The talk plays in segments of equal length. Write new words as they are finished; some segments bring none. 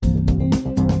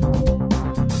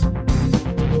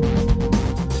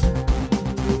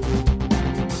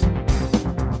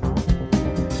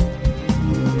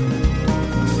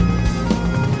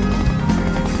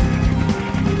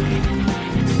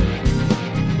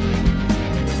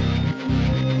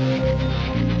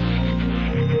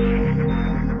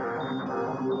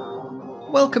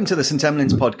Welcome to the St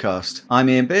Emlyn's podcast. I'm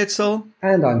Ian Beardsall.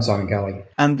 And I'm Simon Galley.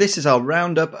 And this is our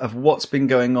roundup of what's been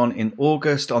going on in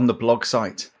August on the blog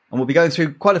site. And we'll be going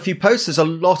through quite a few posts. There's a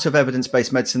lot of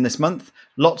evidence-based medicine this month.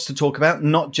 Lots to talk about,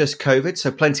 not just COVID,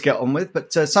 so plenty to get on with.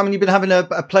 But Simon, you've been having a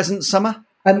pleasant summer?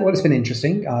 Well, it's been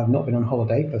interesting. I've not been on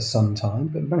holiday for some time,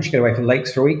 but managed to get away from the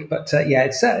lakes for a week. But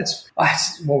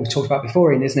it's what we've talked about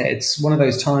before, Ian, isn't it? It's one of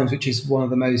those times which is one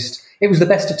of the most... It was the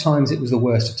best of times, it was the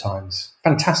worst of times.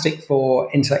 Fantastic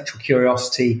for intellectual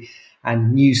curiosity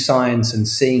and new science and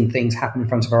seeing things happen in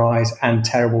front of our eyes, and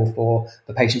terrible for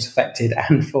the patients affected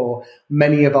and for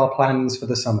many of our plans for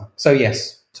the summer. So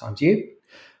yes, time to you.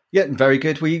 Yeah, very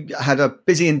good. We had a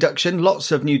busy induction,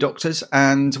 lots of new doctors,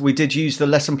 and we did use the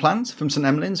lesson plans from St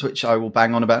Emlyn's, which I will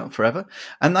bang on about forever.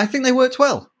 And I think they worked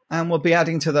well, and we'll be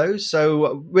adding to those.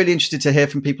 So really interested to hear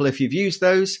from people if you've used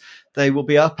those. They will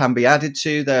be up and be added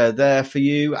to. They're there for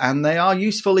you, and they are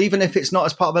useful, even if it's not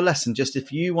as part of a lesson. Just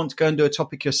if you want to go and do a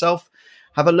topic yourself,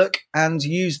 have a look and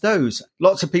use those.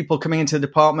 Lots of people coming into the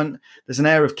department. There's an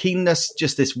air of keenness,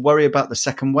 just this worry about the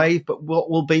second wave, but what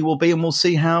will be, and we'll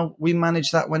see how we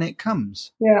manage that when it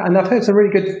comes. Yeah, and I've heard some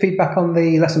really good feedback on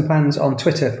the lesson plans on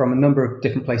Twitter from a number of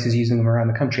different places using them around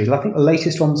the country. I think the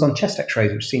latest one was on chest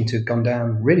x-rays, which seem to have gone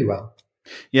down really well.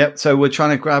 Yep, so we're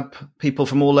trying to grab people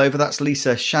from all over. That's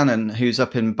Lisa Shannon, who's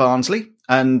up in Barnsley,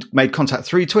 and made contact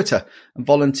through Twitter and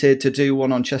volunteered to do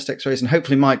one on chest x-rays, and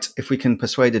hopefully might, if we can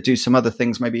persuade her, do some other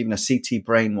things, maybe even a CT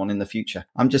brain one in the future.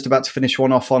 I'm just about to finish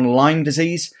one off on Lyme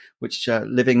disease, which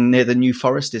living near the New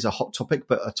Forest is a hot topic,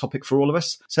 but a topic for all of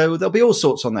us. So there'll be all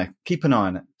sorts on there. Keep an eye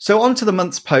on it. So on to the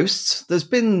month's posts. There's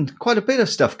been quite a bit of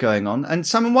stuff going on. And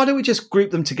Simon, why don't we just group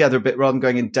them together a bit rather than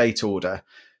going in date order?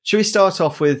 Should we start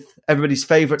off with everybody's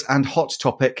favourite and hot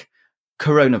topic,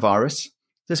 coronavirus?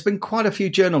 There's been quite a few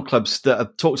journal clubs that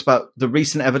have talked about the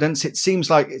recent evidence. It seems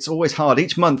like it's always hard.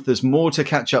 Each month there's more to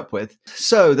catch up with.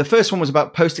 So the first one was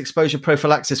about post-exposure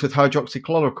prophylaxis with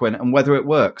hydroxychloroquine and whether it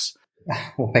works.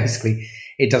 Well, basically,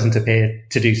 it doesn't appear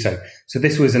to do so. So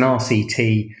this was an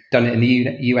RCT done in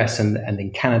the US and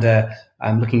in Canada,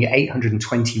 looking at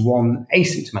 821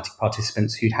 asymptomatic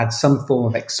participants who'd had some form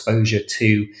of exposure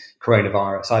to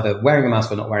coronavirus, either wearing a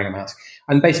mask or not wearing a mask.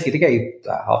 And basically, they gave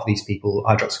half of these people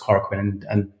hydroxychloroquine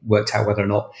and worked out whether or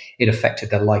not it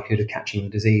affected their likelihood of catching the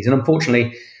disease. And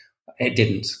unfortunately, it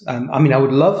didn't. I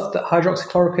would love that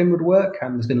hydroxychloroquine would work.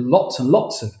 There's been lots and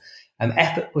lots of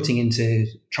effort putting into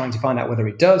trying to find out whether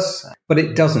it does, but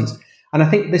it doesn't. And I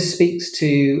think this speaks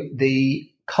to the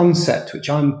concept, which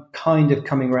I'm kind of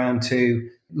coming around to,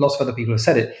 lots of other people have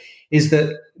said it, is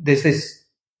that there's this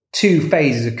two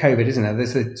phases of COVID, isn't there?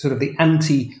 There's the sort of the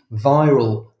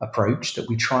antiviral approach that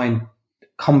we try and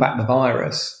combat the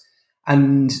virus,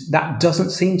 and that doesn't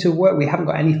seem to work. We haven't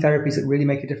got any therapies that really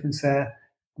make a difference there,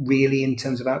 really, in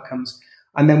terms of outcomes.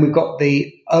 And then we've got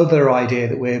the other idea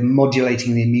that we're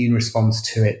modulating the immune response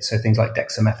to it. So things like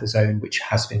dexamethasone, which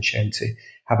has been shown to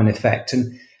have an effect.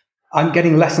 And I'm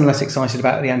getting less and less excited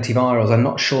about the antivirals. I'm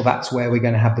not sure that's where we're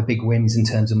going to have the big wins in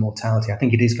terms of mortality. I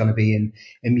think it is going to be in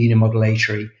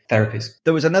immunomodulatory therapies.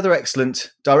 There was another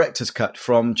excellent director's cut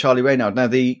from Charlie Raynaud. Now,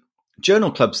 the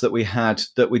journal clubs that we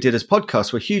did as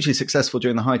podcasts were hugely successful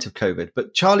during the height of COVID,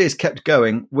 but Charlie has kept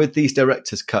going with these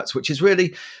director's cuts, which is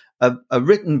really a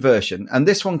written version. And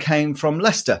this one came from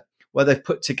Leicester, where they've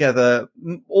put together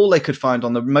all they could find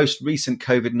on the most recent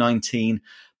COVID-19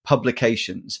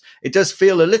 publications. It does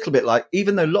feel a little bit like,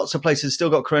 even though lots of places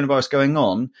still got coronavirus going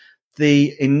on,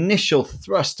 the initial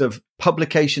thrust of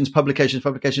publications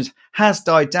has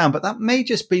died down, but that may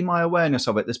just be my awareness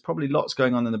of it. There's probably lots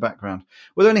going on in the background.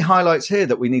 Were there any highlights here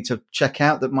that we need to check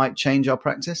out that might change our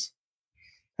practice?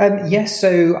 Yes,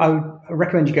 so I would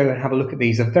recommend you go and have a look at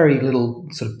these. They're very little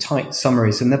sort of tight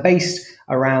summaries, and they're based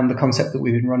around the concept that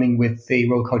we've been running with the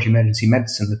Royal College of Emergency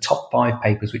Medicine, the top 5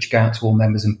 papers which go out to all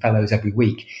members and fellows every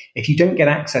week. If you don't get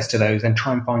access to those, then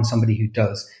try and find somebody who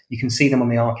does. You can see them on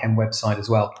the RChem website as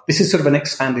well. This is sort of an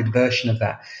expanded version of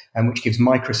that, which gives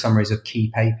micro summaries of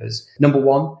key papers. Number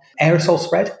 1, aerosol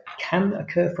spread can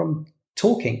occur from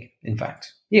talking, in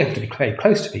fact. You have to be very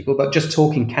close to people, but just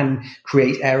talking can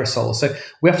create aerosol. So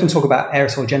we often talk about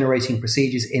aerosol generating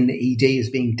procedures in the ED as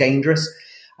being dangerous.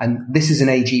 And this is an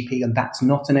AGP and that's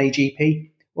not an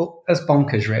AGP. Well, that's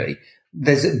bonkers, really.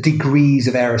 there's degrees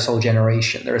of aerosol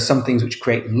generation. There are some things which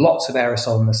create lots of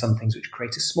aerosol and there's some things which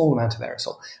create a small amount of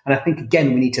aerosol. And I think,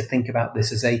 again, we need to think about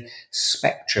this as a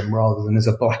spectrum rather than as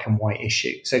a black and white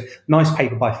issue. So nice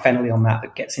paper by Fennelly on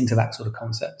that gets into that sort of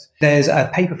concept. There's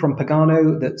a paper from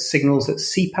Pagano that signals that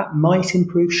CPAP might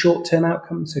improve short-term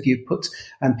outcomes. So if you put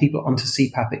people onto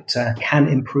CPAP, it can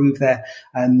improve their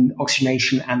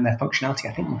oxygenation and their functionality.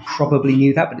 I think we probably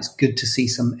knew that, but it's good to see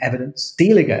some evidence.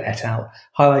 Seeliger et al.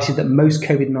 Highlighted that most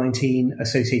COVID-19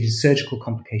 associated surgical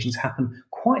complications happen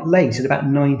quite late, at about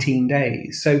 19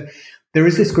 days. So there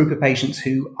is this group of patients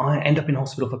who end up in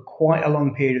hospital for quite a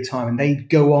long period of time, and they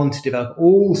go on to develop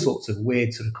all sorts of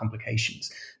weird sort of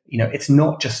complications. It's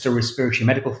not just a respiratory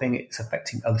medical thing, it's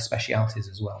affecting other specialities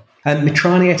as well.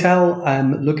 Mitrani et al.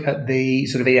 Look at the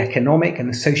sort of the economic and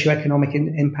the socioeconomic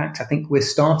impact. I think we're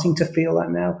starting to feel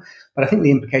that now, but I think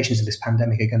the implications of this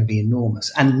pandemic are going to be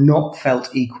enormous and not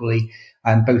felt equally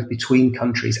both between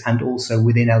countries and also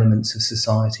within elements of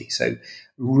society. So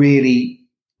really,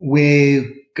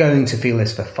 we're going to feel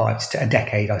this for a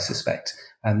decade, I suspect,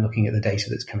 looking at the data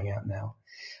that's coming out now.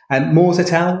 Moores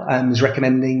et al. Is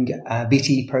recommending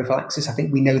VTE prophylaxis. I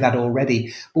think we know that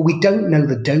already, but we don't know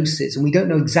the doses and we don't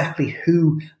know exactly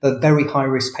who the very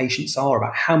high-risk patients are,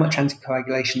 about how much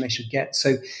anticoagulation they should get.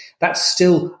 So that's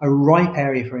still a ripe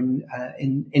area for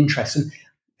interest. And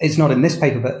it's not in this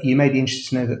paper, but you may be interested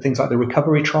to know that things like the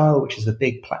Recovery trial, which is the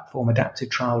big platform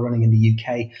adaptive trial running in the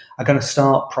UK, are going to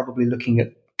start probably looking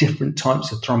at different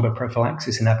types of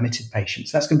thromboprophylaxis in admitted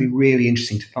patients. That's going to be really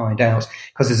interesting to find out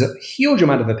because there's a huge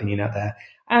amount of opinion out there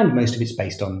and most of it's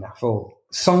based on NAFL.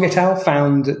 Song et al.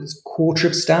 Found that a quarter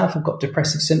of staff have got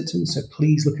depressive symptoms, so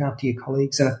please look after your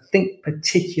colleagues. And I think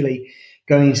particularly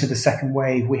going into the second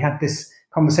wave, we had this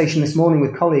conversation this morning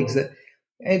with colleagues that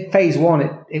in phase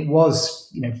one, it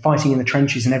was, fighting in the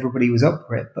trenches and everybody was up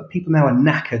for it, but people now are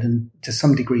knackered and to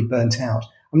some degree burnt out.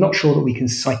 I'm not sure that we can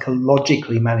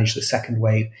psychologically manage the second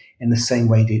wave in the same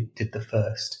way did the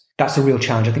first. That's a real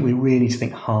challenge. I think we really need to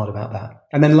think hard about that.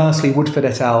 And then lastly, Woodford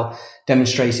et al.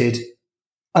 Demonstrated,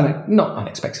 not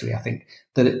unexpectedly, I think,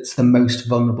 that it's the most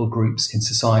vulnerable groups in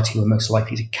society who are most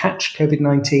likely to catch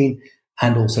COVID-19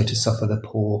 and also to suffer the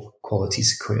poor quality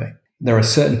sequelae. There are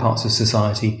certain parts of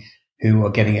society who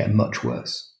are getting it much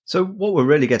worse. So what we're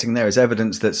really getting there is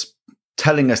evidence that's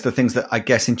telling us the things that I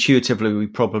guess intuitively we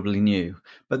probably knew.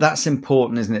 But that's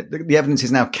important, isn't it? The evidence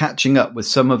is now catching up with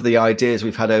some of the ideas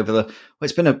we've had over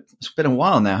it's been a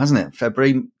while now, hasn't it?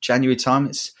 February, January time,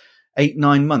 it's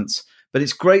 8-9 months. But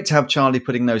it's great to have Charlie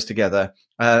putting those together.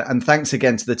 And thanks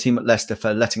again to the team at Leicester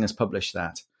for letting us publish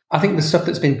that. I think the stuff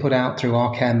that's been put out through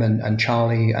RChem and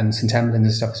Charlie and St Emlyn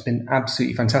and stuff has been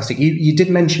absolutely fantastic. You did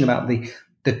mention about the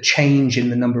change in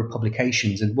the number of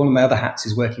publications. And one of my other hats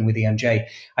is working with EMJ.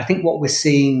 I think what we're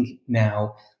seeing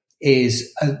now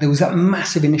is there was that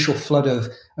massive initial flood of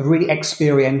really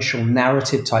experiential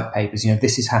narrative type papers.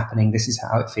 This is happening. This is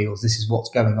how it feels. This is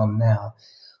what's going on now.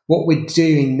 What we're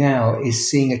doing now is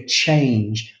seeing a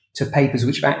change to papers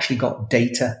which have actually got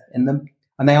data in them.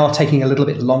 And they are taking a little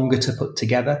bit longer to put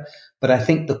together. But I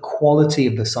think the quality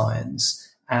of the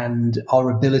science and our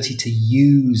ability to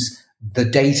use the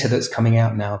data that's coming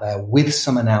out now there with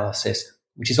some analysis,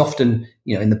 which is often,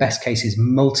 in the best cases,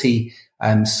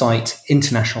 multi-site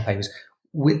international papers,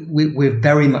 we're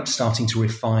very much starting to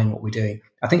refine what we're doing.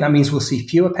 I think that means we'll see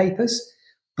fewer papers,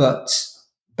 but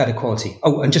better quality.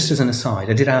 Oh, and just as an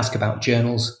aside, I did ask about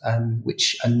journals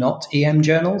which are not EM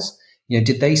journals.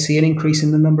 Did they see an increase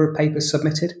in the number of papers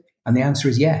submitted? And the answer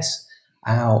is yes.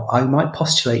 I might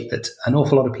postulate that an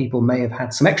awful lot of people may have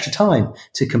had some extra time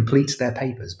to complete their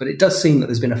papers, but it does seem that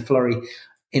there's been a flurry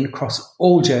across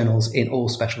all journals in all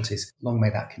specialties. Long may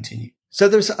that continue. So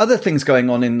there's other things going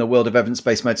on in the world of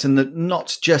evidence-based medicine that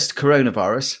not just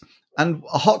coronavirus. And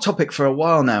a hot topic for a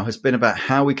while now has been about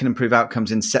how we can improve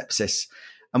outcomes in sepsis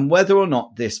and whether or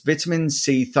not this vitamin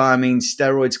C, thiamine,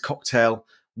 steroids cocktail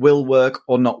will work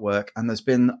or not work. And there's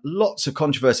been lots of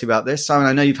controversy about this. Simon,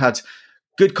 I know you've had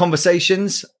good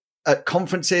conversations at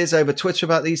conferences over Twitter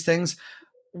about these things.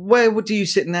 Where do you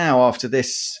sit now after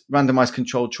this randomized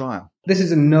controlled trial? This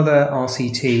is another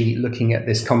RCT looking at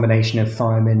this combination of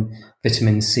thiamine,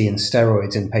 vitamin C and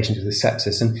steroids in patients with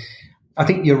sepsis. And I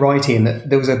think you're right, Ian, that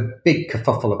there was a big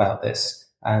kerfuffle about this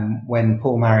when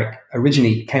Paul Marik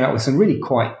originally came out with some really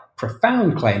quite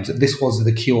profound claims that this was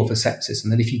the cure for sepsis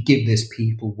and that if you give this,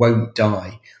 people won't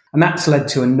die. And that's led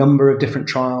to a number of different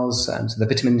trials, so the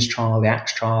vitamins trial, the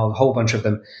ACTS trial, a whole bunch of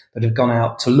them that have gone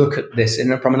out to look at this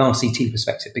from an RCT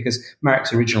perspective, because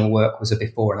Marek's original work was a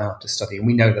before and after study, and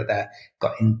we know that they've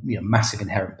got massive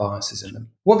inherent biases in them.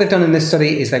 What they've done in this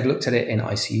study is they've looked at it in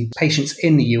ICU patients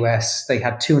in the US. They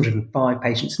had 205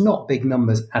 patients, not big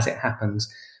numbers as it happens,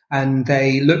 and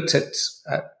they looked at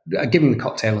giving the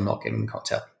cocktail or not giving the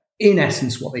cocktail. In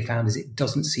essence, what they found is it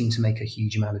doesn't seem to make a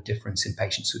huge amount of difference in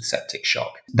patients with septic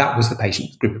shock. That was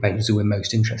the group of patients who we're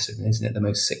most interested in, isn't it? The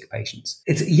most sick patients.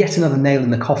 It's yet another nail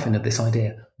in the coffin of this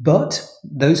idea. But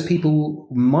those people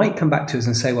might come back to us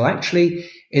and say, well, actually,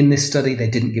 in this study,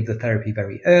 they didn't give the therapy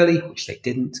very early, which they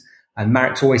didn't. And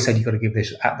Marek's always said you've got to give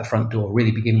this at the front door, really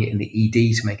be giving it in the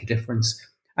ED to make a difference.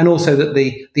 And also that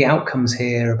the outcomes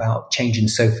here about change in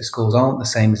SOFA scores aren't the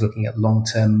same as looking at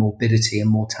long-term morbidity and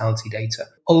mortality data.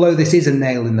 Although this is a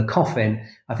nail in the coffin,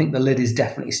 I think the lid is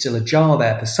definitely still ajar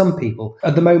there for some people.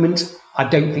 At the moment, I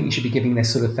don't think you should be giving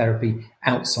this sort of therapy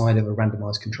outside of a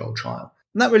randomized controlled trial.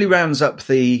 And that really rounds up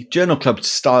the Journal Club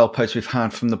style post we've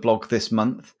had from the blog this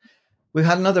month. We've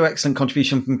had another excellent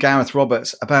contribution from Gareth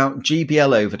Roberts about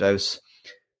GBL overdose.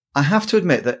 I have to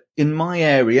admit that in my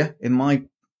area, in my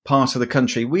part of the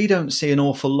country, we don't see an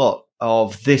awful lot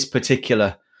of this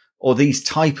particular or these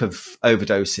type of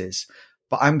overdoses.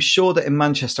 But I'm sure that in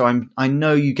Manchester, I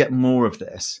know you get more of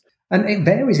this. And it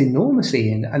varies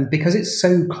enormously, and because it's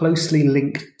so closely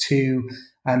linked to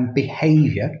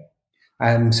behaviour.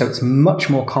 So it's much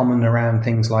more common around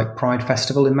things like Pride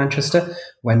Festival in Manchester,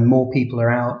 when more people are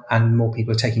out and more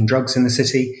people are taking drugs in the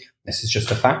city. This is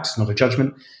just a fact, it's not a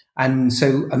judgment. And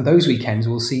so on those weekends,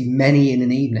 we'll see many in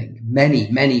an evening,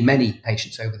 many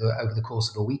patients over the course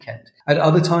of a weekend. At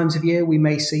other times of year, we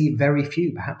may see very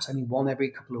few, perhaps only one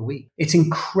every couple of weeks. It's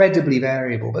incredibly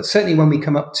variable, but certainly when we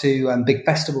come up to big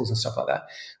festivals and stuff like that,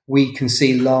 we can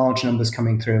see large numbers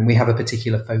coming through, and we have a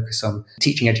particular focus on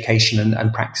teaching education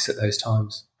and practice at those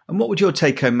times. And what would your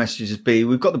take-home messages be?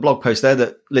 We've got the blog post there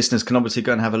that listeners can obviously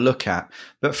go and have a look at,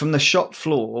 but from the shop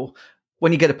floor,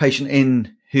 when you get a patient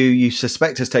in who you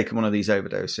suspect has taken one of these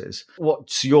overdoses,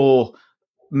 what's your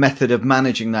method of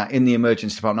managing that in the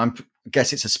emergency department? I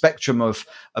guess it's a spectrum of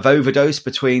overdose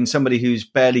between somebody who's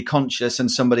barely conscious and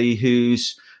somebody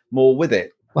who's more with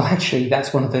it. Well, actually,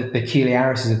 that's one of the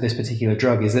peculiarities of this particular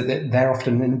drug, is that they're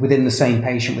often within the same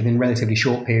patient within relatively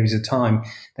short periods of time.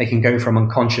 They can go from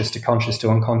unconscious to conscious to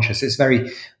unconscious. It's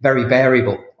very, very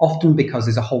variable, often because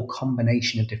there's a whole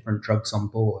combination of different drugs on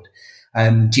board.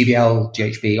 GBL,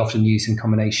 GHB, often used in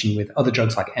combination with other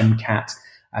drugs like MCAT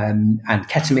and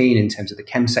ketamine in terms of the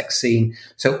chemsex scene.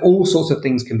 So all sorts of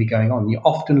things can be going on. You're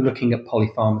often looking at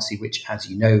polypharmacy, which, as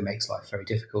you know, makes life very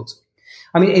difficult.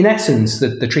 I mean, in essence,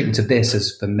 the treatment of this,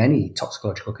 as for many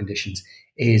toxicological conditions,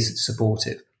 is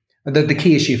supportive. The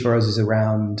key issue for us is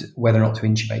around whether or not to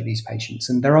intubate these patients.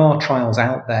 And there are trials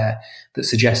out there that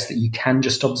suggest that you can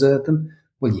just observe them.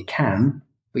 Well, you can,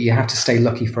 but you have to stay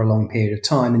lucky for a long period of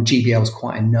time. And GBL is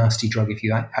quite a nasty drug if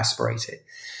you aspirate it.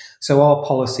 So our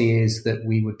policy is that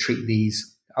we would treat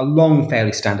these along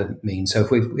fairly standard means. So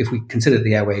if we consider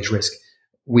the airway risk,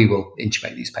 we will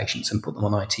intubate these patients and put them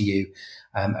on ITU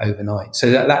overnight. So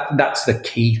that's the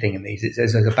key thing in these.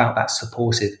 It's about that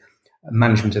supportive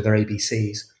management of their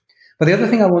ABCs. But the other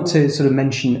thing I want to sort of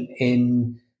mention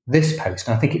in this post,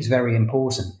 and I think it's very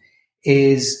important,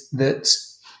 is that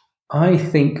I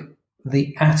think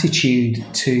the attitude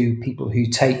to people who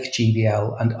take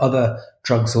GBL and other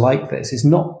drugs like this is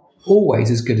not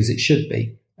always as good as it should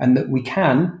be. And that we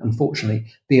can, unfortunately,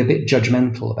 be a bit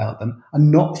judgmental about them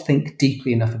and not think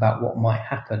deeply enough about what might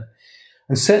happen.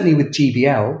 And certainly with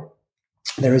GBL,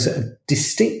 there is a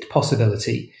distinct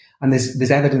possibility, and there's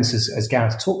evidence, as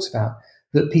Gareth talks about,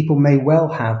 that people may well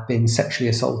have been sexually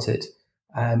assaulted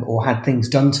or had things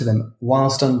done to them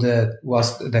whilst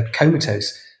they're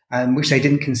comatose, which they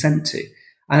didn't consent to.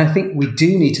 And I think we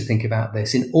do need to think about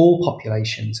this in all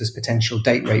populations as potential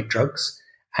date rape drugs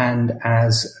and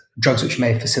as drugs which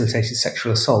may have facilitated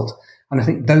sexual assault. And I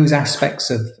think those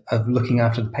aspects of looking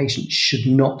after the patient should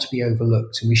not be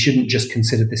overlooked. And we shouldn't just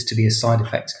consider this to be a side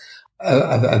effect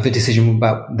of a decision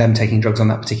about them taking drugs on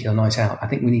that particular night out. I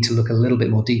think we need to look a little bit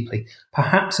more deeply.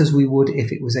 Perhaps as we would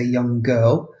if it was a young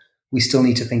girl, we still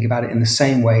need to think about it in the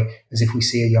same way as if we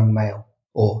see a young male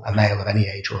or a male of any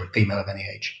age or a female of any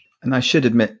age. And I should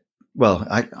admit, well,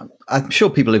 I'm sure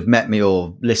people who've met me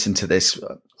or listened to this,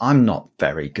 I'm not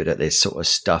very good at this sort of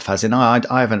stuff. As in, I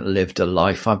haven't lived a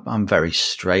life. I'm very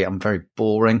straight. I'm very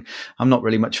boring. I'm not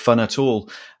really much fun at all.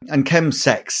 And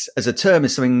chemsex as a term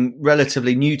is something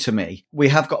relatively new to me. We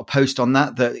have got a post on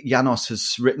that Janos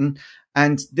has written.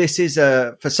 And this is,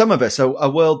 for some of us, a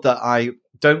world that I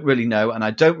don't really know and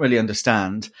I don't really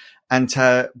understand. And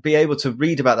to be able to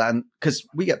read about that, and because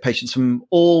we get patients from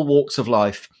all walks of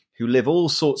life who live all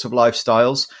sorts of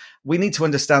lifestyles, we need to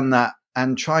understand that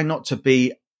and try not to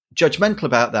be judgmental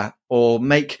about that or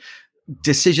make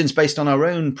decisions based on our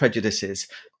own prejudices.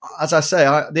 As I say,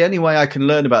 the only way I can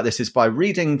learn about this is by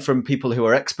reading from people who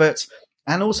are experts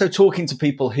and also talking to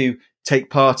people who take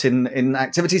part in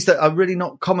activities that are really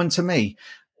not common to me.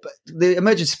 But the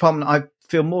emergency department, I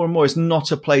feel more and more, is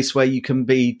not a place where you can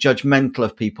be judgmental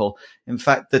of people. In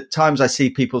fact, the times I see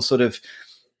people sort of,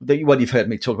 you've heard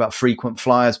me talk about frequent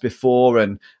flyers before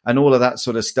and all of that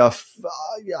sort of stuff.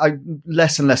 I'm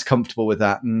less and less comfortable with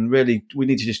that. And really, we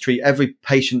need to just treat every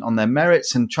patient on their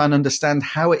merits and try and understand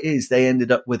how it is they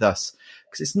ended up with us.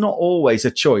 Because it's not always a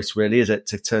choice, really, is it,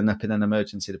 to turn up in an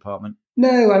emergency department?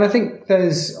 No, and I think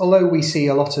although we see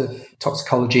a lot of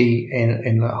toxicology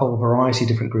in a whole variety of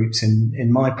different groups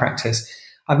in my practice,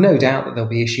 I've no doubt that there'll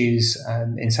be issues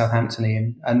in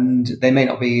Southampton, and they may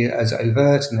not be as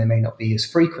overt and they may not be as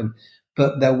frequent,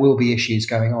 but there will be issues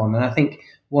going on. And I think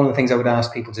one of the things I would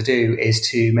ask people to do is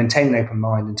to maintain an open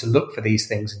mind and to look for these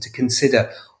things and to consider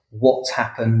what's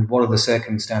happened, what are the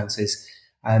circumstances.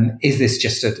 Is this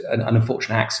just an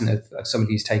unfortunate accident of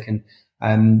somebody who's taken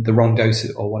the wrong dose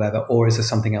or whatever, or is there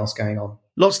something else going on?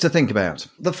 Lots to think about.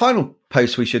 The final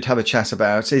post we should have a chat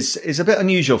about is a bit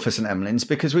unusual for St Emlyn's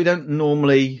because we don't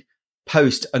normally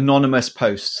post anonymous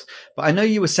posts. But I know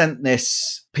you were sent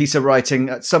this piece of writing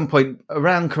at some point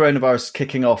around coronavirus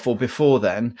kicking off or before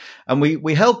then, and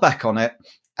we held back on it.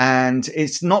 And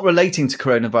it's not relating to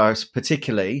coronavirus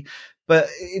particularly, but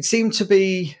it seemed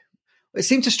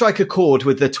to strike a chord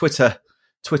with the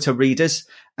Twitter readers,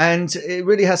 and it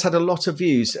really has had a lot of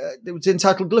views. It was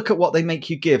entitled "Look at What They Make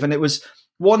You Give," and it was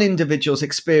one individual's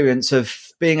experience of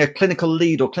being a clinical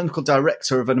lead or clinical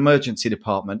director of an emergency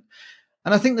department.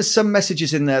 And I think there's some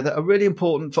messages in there that are really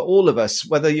important for all of us,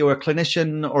 whether you're a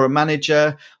clinician or a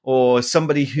manager or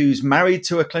somebody who's married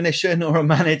to a clinician or a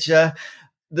manager.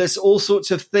 There's all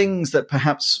sorts of things that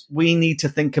perhaps we need to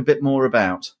think a bit more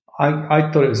about.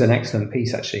 I thought it was an excellent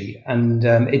piece, actually. And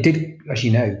it did, as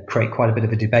you know, create quite a bit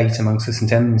of a debate amongst the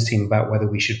St Emlyn's team about whether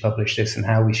we should publish this and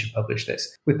how we should publish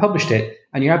this. We published it,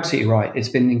 and you're absolutely right. It's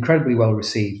been incredibly well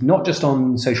received, not just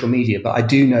on social media, but I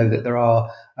do know that there are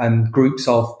groups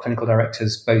of clinical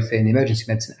directors, both in emergency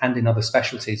medicine and in other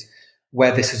specialties,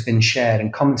 where this has been shared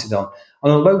and commented on.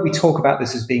 And although we talk about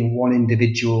this as being one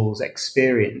individual's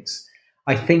experience,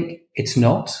 I think it's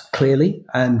not, clearly,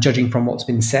 judging from what's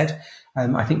been said.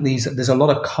 I think there's a lot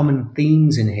of common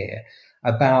themes in here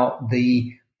about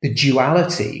the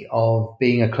duality of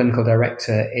being a clinical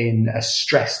director in a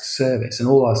stressed service, and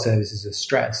all our services are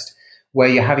stressed, where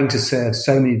you're having to serve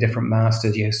so many different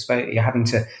masters. You're having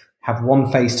to have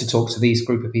one face to talk to these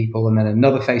group of people and then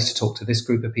another face to talk to this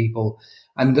group of people,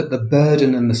 and that the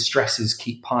burden and the stresses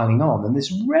keep piling on. And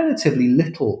there's relatively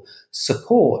little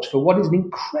support for what is an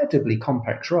incredibly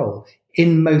complex role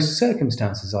in most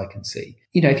circumstances I can see.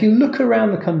 You know, if you look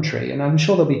around the country, and I'm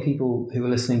sure there'll be people who are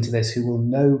listening to this who will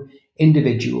know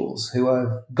individuals who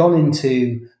have gone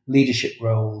into leadership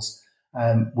roles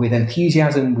with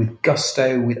enthusiasm, with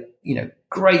gusto, with,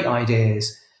 great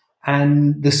ideas,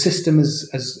 and the system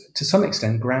has to some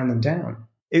extent ground them down.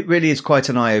 It really is quite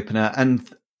an eye-opener. And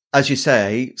as you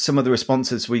say, some of the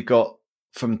responses we got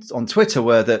on Twitter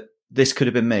were that this could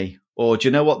have been me, or do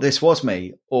you know what, this was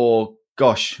me, or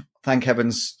gosh, thank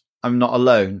heavens I'm not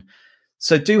alone.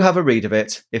 So do have a read of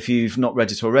it if you've not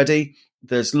read it already.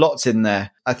 There's lots in there.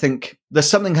 I think there's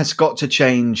something has got to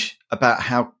change about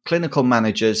how clinical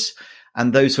managers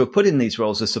and those who are put in these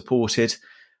roles are supported.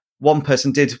 One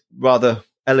person did rather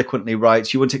eloquently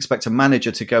write, you wouldn't expect a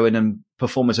manager to go in and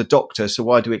perform as a doctor, so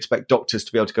why do we expect doctors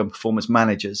to be able to go and perform as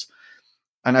managers?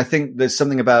 And I think there's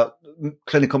something about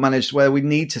clinical managers where we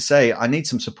need to say, I need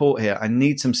some support here. I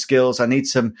need some skills. I need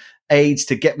some aids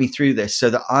to get me through this so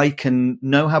that I can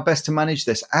know how best to manage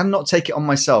this and not take it on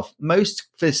myself. Most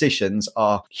physicians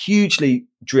are hugely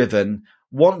driven,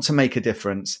 want to make a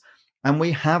difference. And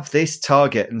we have this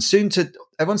target, and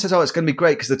everyone says, oh, it's going to be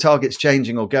great because the target's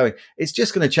changing or going. It's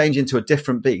just going to change into a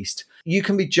different beast. You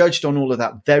can be judged on all of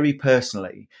that very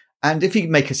personally. And if you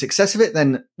make a success of it,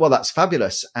 then, well, that's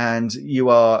fabulous. And you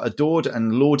are adored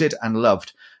and lauded and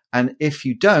loved. And if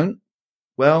you don't,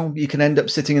 well, you can end up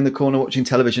sitting in the corner watching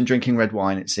television, drinking red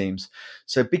wine, it seems.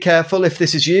 So be careful if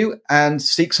this is you, and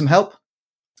seek some help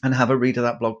and have a read of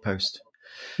that blog post.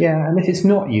 Yeah, and if it's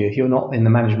not you, if you're not in the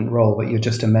management role, but you're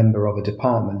just a member of a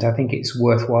department, I think it's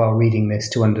worthwhile reading this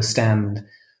to understand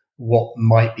what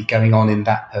might be going on in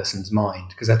that person's mind.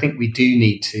 Because I think we do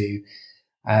need to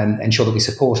ensure that we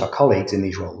support our colleagues in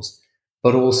these roles.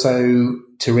 but also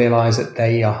to realize that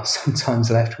they are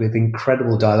sometimes left with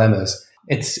incredible dilemmas.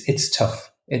 It's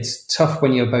tough. It's tough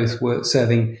when you're both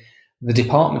serving the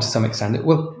department to some extent.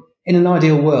 Well, in an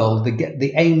ideal world,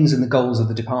 the aims and the goals of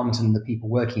the department and the people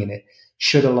working in it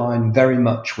should align very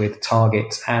much with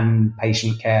targets and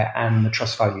patient care and the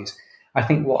trust values. I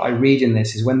think what I read in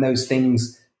this is when those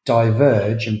things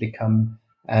diverge and become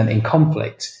in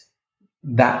conflict,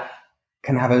 that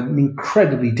can have an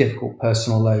incredibly difficult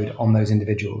personal load on those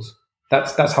individuals.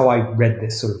 That's how I read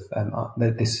this sort of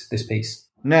this piece.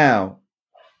 Now,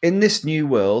 in this new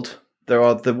world, there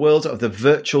are the world of the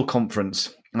virtual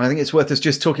conference. And I think it's worth us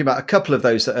just talking about a couple of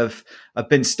those that have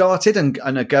been started and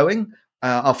are going.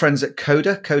 Our friends at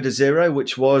Coda Zero,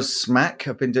 which was SMAC,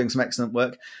 have been doing some excellent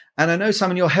work. And I know,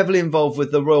 Simon, you're heavily involved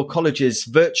with the Royal College's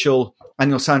virtual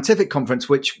annual scientific conference,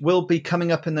 which will be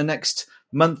coming up in the next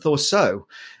month or so.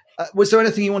 Was there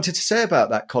anything you wanted to say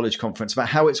about that college conference, about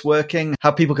how it's working,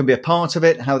 how people can be a part of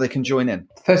it, how they can join in?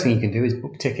 The first thing you can do is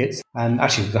book tickets. And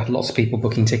actually, we've had lots of people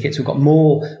booking tickets. We've got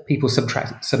more people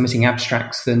submitting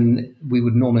abstracts than we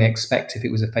would normally expect if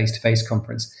it was a face-to-face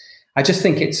conference. I just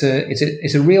think it's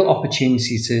a real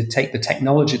opportunity to take the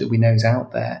technology that we know is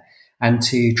out there and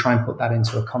to try and put that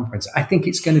into a conference. I think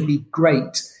it's going to be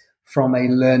great from a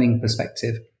learning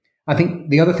perspective. I think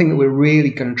the other thing that we're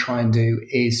really going to try and do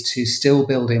is to still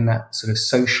build in that sort of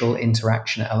social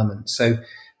interaction element. So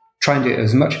try and do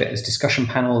as much of it as discussion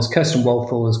panels. Kirsten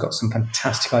Walthall has got some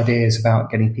fantastic ideas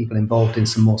about getting people involved in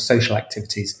some more social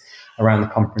activities around the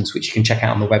conference, which you can check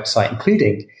out on the website,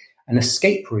 including an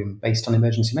escape room based on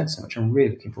emergency medicine, which I'm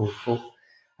really looking forward for.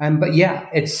 But yeah,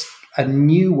 it's a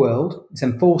new world. It's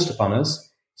enforced upon us.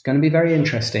 It's going to be very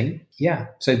interesting. Yeah,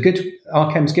 so good.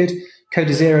 RChem's good.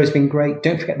 Coda Zero has been great.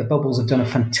 Don't forget the Bubbles have done a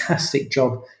fantastic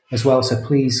job as well. So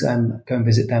please go and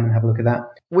visit them and have a look at that.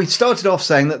 We started off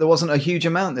saying that there wasn't a huge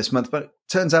amount this month, but it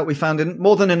turns out we found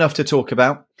more than enough to talk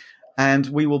about. And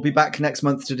we will be back next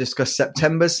month to discuss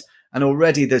September's. And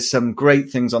already there's some great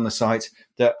things on the site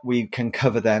that we can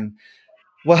cover then.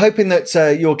 We're hoping that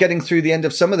you're getting through the end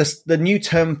of summer. The new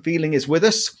term feeling is with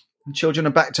us. The children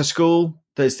are back to school.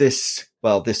 There's this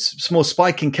small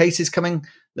spike in cases coming.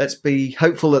 Let's be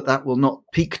hopeful that will not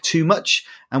peak too much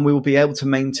and we will be able to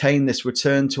maintain this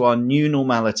return to our new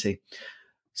normality.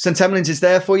 St. Emmeline's is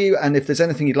there for you. And if there's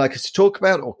anything you'd like us to talk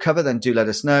about or cover, then do let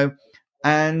us know.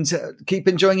 And keep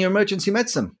enjoying your emergency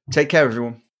medicine. Take care,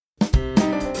 everyone.